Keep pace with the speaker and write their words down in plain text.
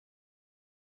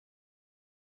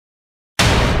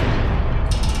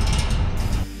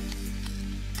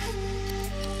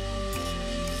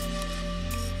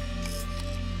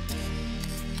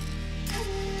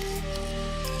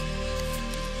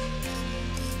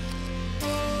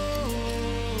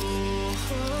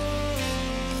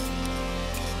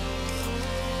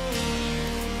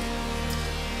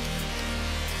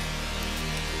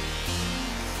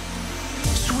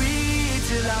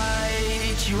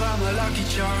you are my lucky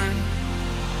charm.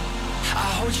 I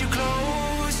hold you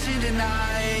close in the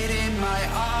night in my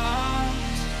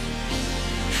arms.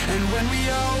 And when we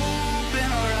open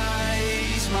our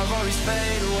eyes, my worries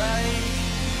fade away.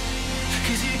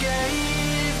 'Cause you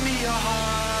gave me your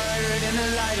heart in the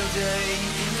light of day,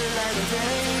 in the light of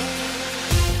day.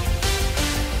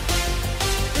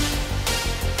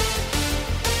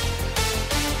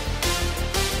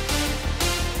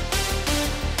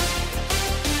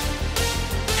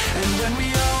 When we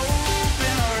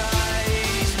open our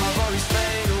eyes, my worries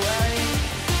fade away.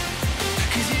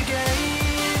 'Cause you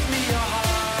gave me your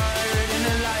heart in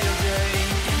the light of day,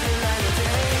 in the light of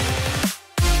day.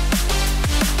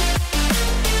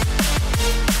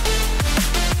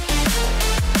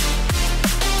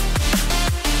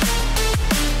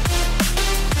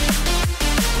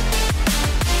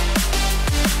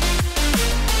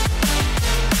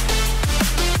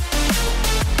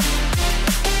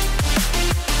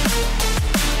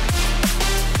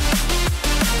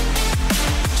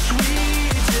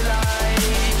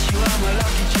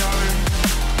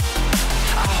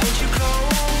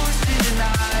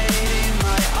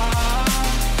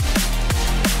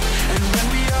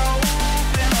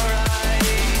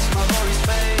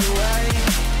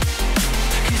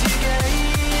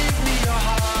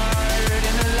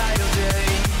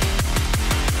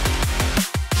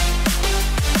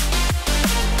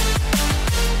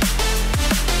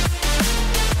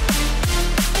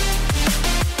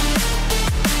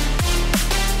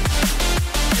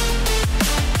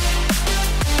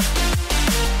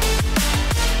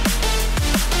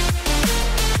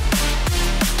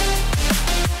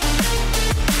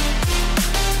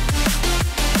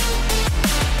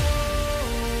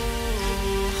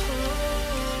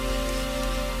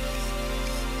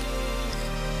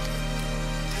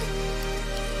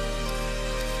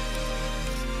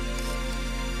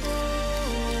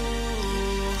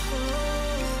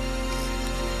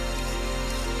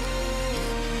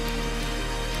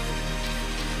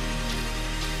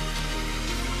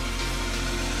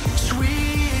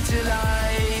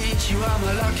 You are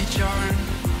my lucky charm.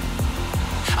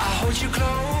 I hold you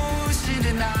close in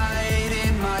the night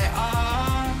in my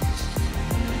arms.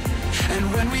 And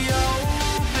when we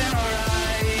open our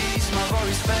eyes, my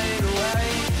worries fade away.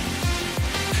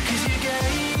 'Cause you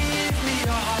gave me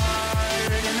your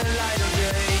heart in the light of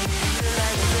day, in the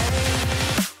light of day.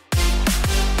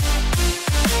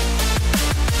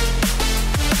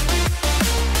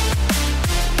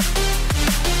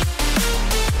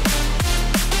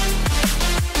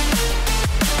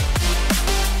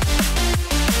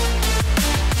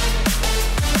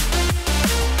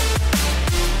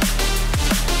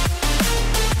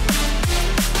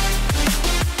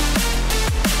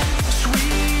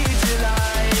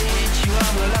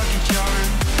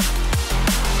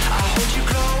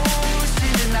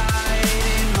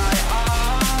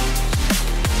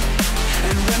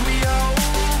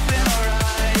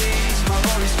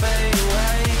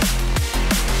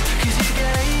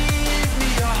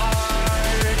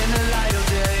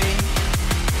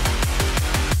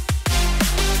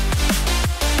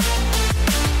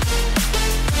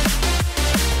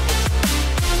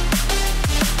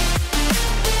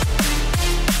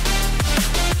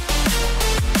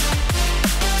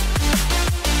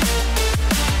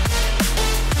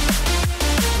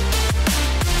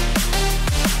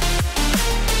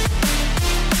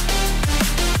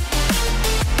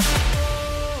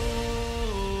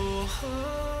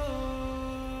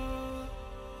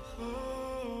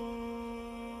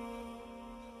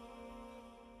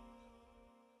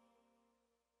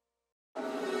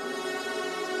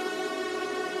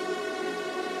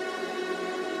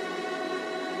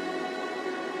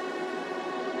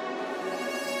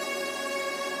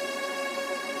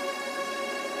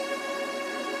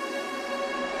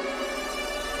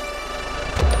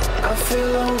 I feel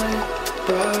lonely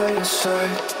by your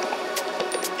side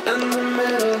in the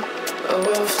middle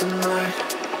of the night.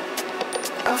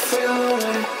 I feel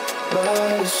lonely by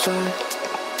your side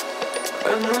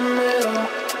in the middle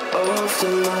of the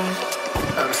night.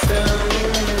 I'm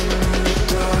standing in the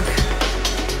dark,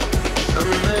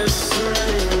 I'm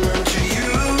listening to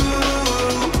you,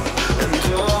 and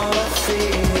all I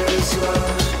feel is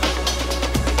love.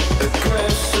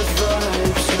 Aggressive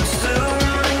vibes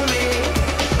consuming me.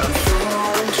 I'm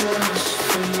falling just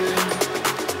for you.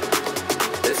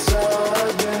 It's all I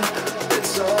get,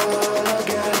 it's all I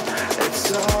get, it's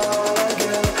all I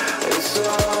get, it's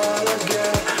all I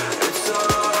get, it's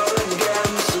all I get.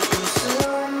 So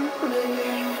consume me.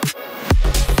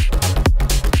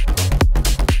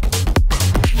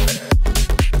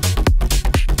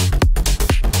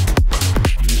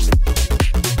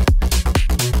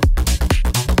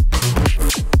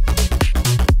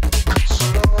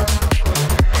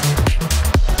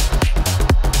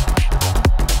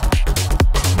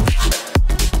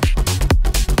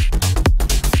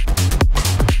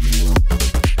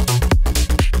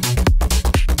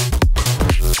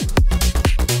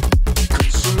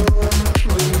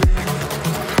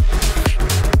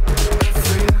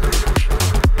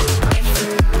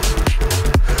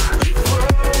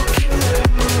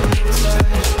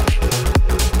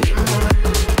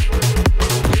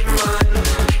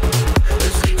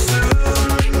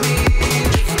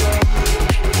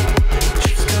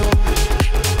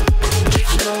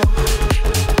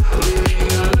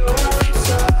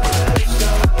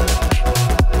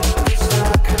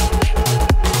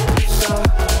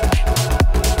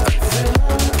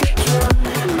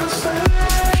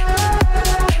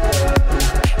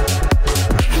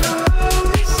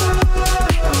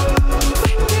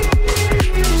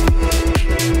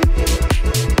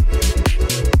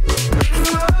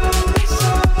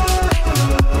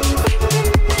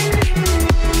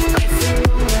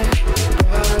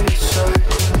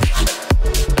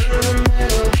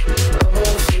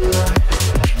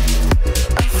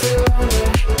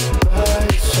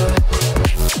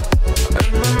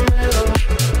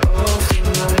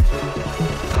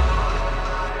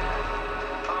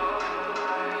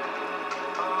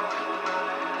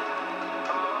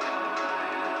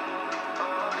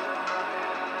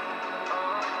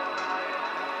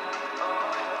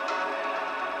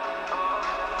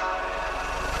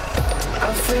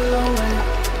 I feel lonely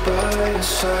by your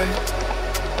side.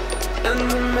 In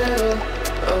the middle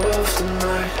of the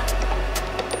night,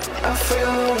 I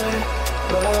feel lonely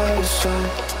by your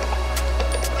side.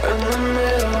 In the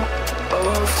middle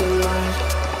of the light,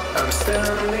 I'm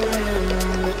standing in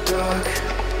the dark.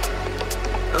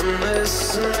 I'm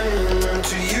listening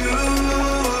to you,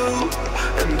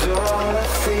 and all I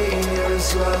feel is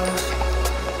love.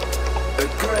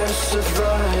 Aggressive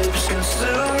vibes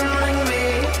consuming me.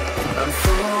 I'm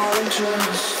falling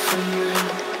just for you.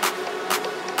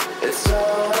 It's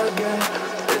all I get,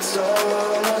 it's all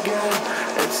I get,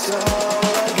 it's all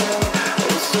I get,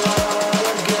 it's all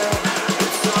I get,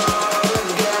 it's all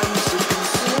I get. So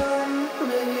consume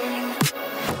me.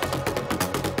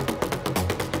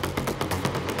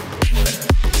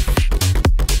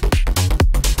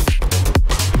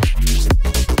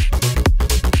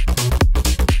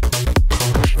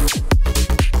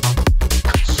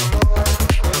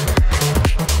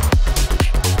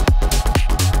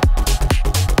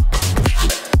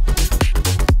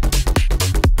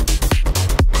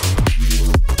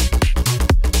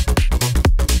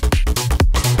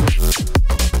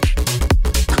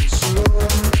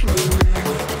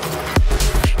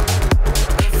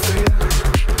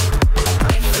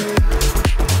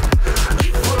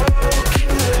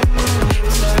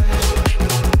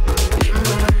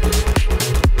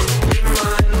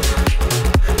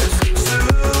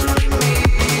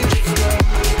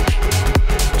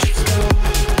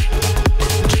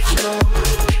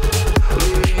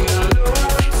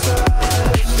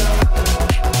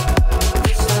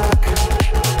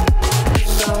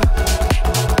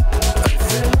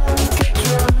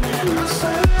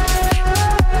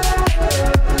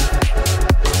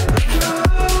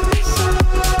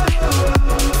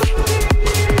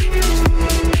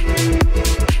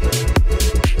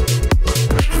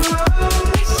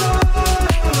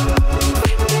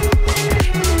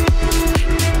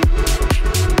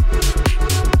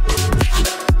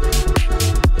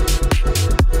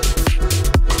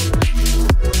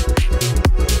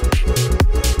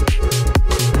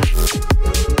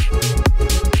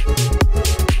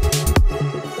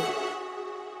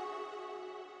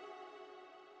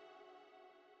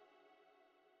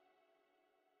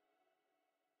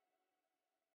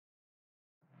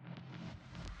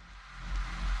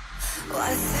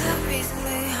 What's the reason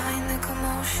behind the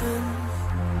commotion?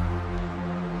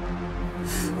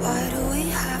 Why do we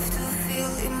have to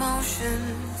feel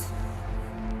emotions?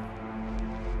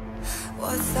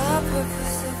 What's the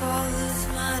purpose of all this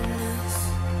madness?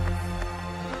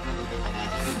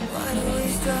 Why do we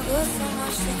struggle so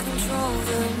much to control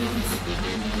them?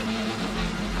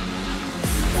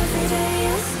 Every day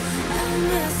is a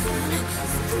mess when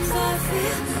sometimes I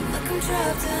feel like I'm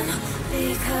trapped in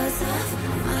because of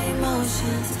my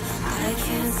emotions. I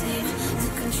can't seem to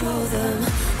control them.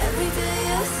 Every day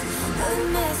is a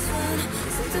mess when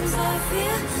sometimes I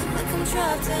feel like I'm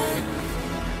trapped in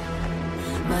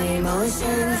my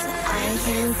emotions. I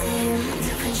can't seem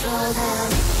to control them.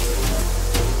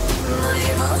 My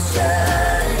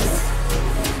emotions,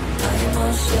 my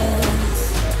emotions,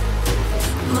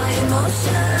 my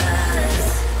emotions,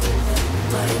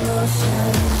 my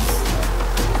emotions,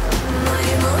 my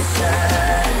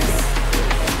emotions,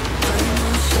 my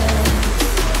emotions,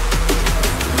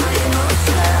 my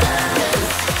emotions,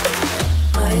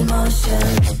 my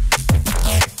emotions.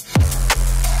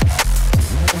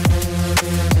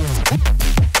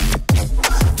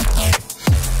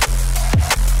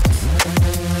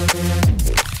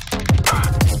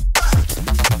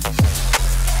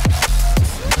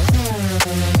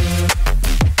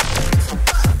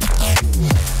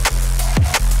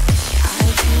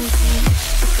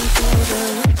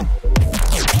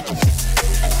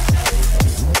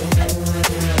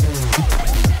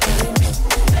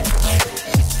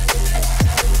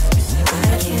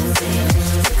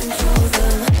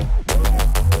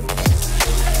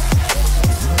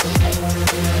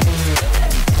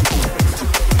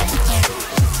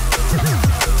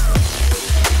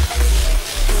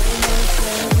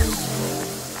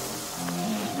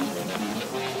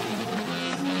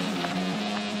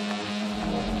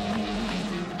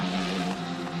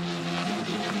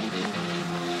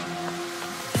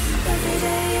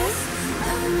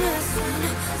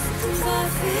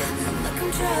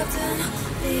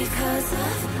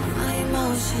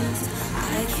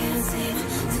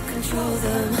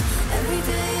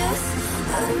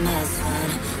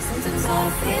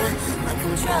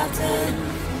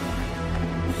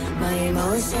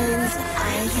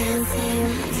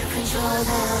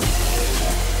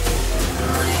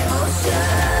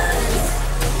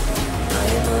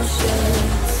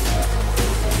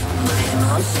 My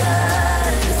emotions,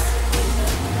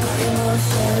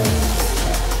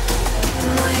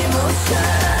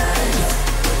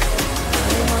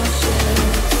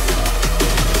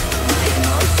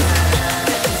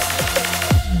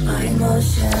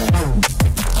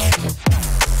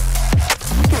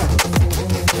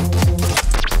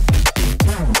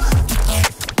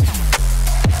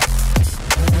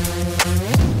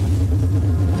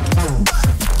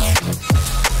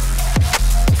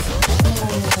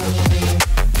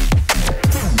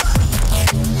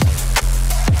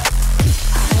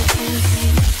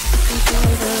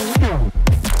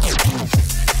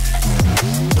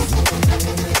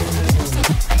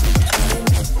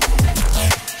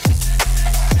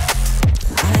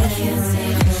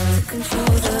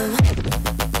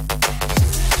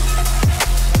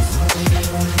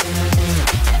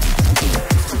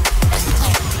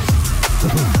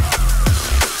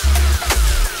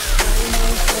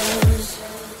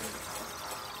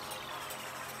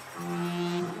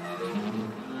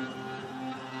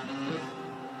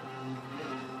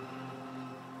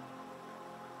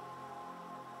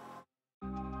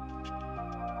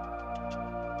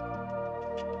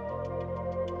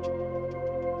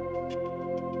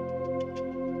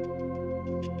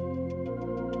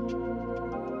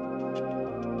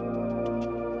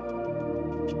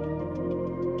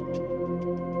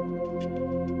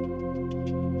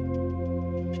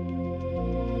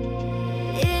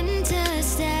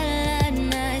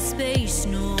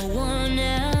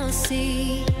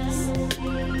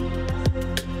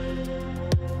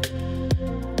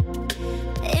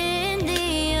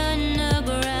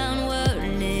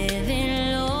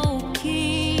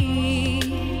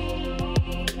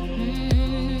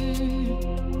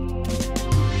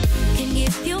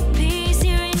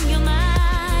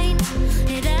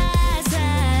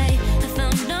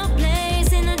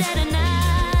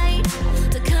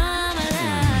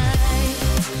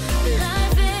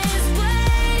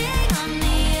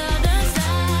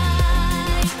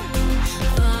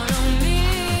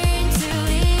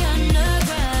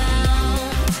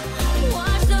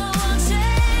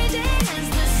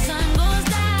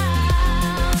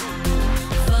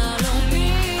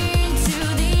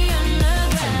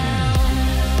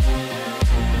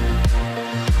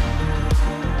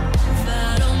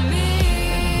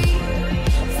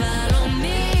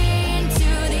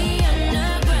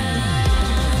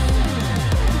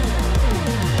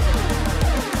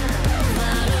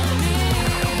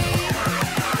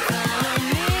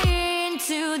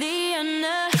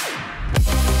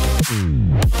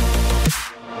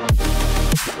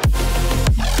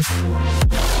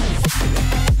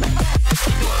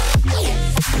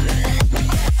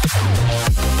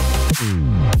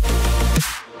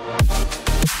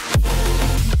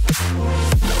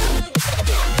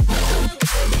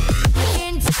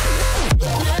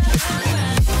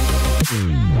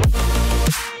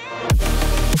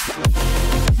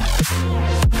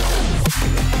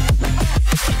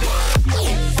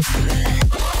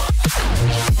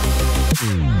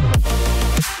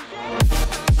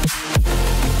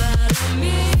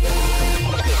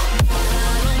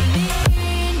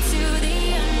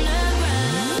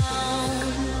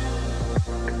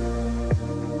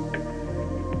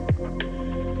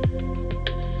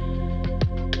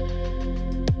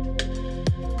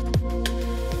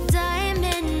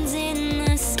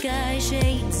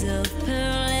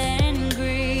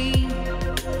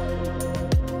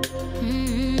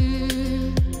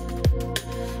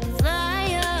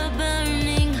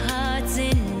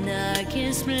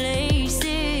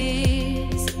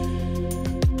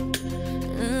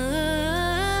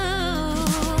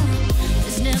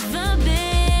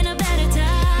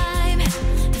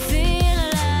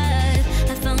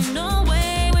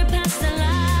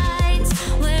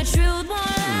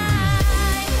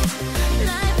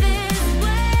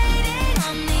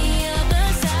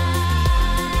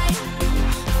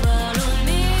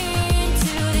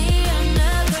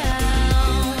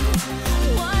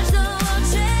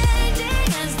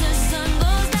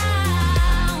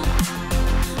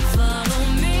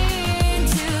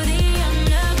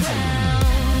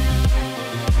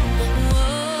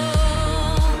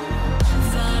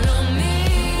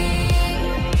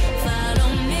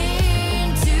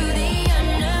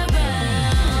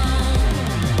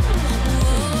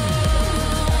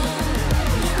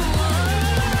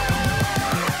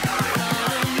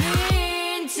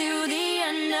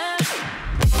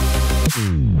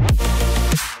 Mm.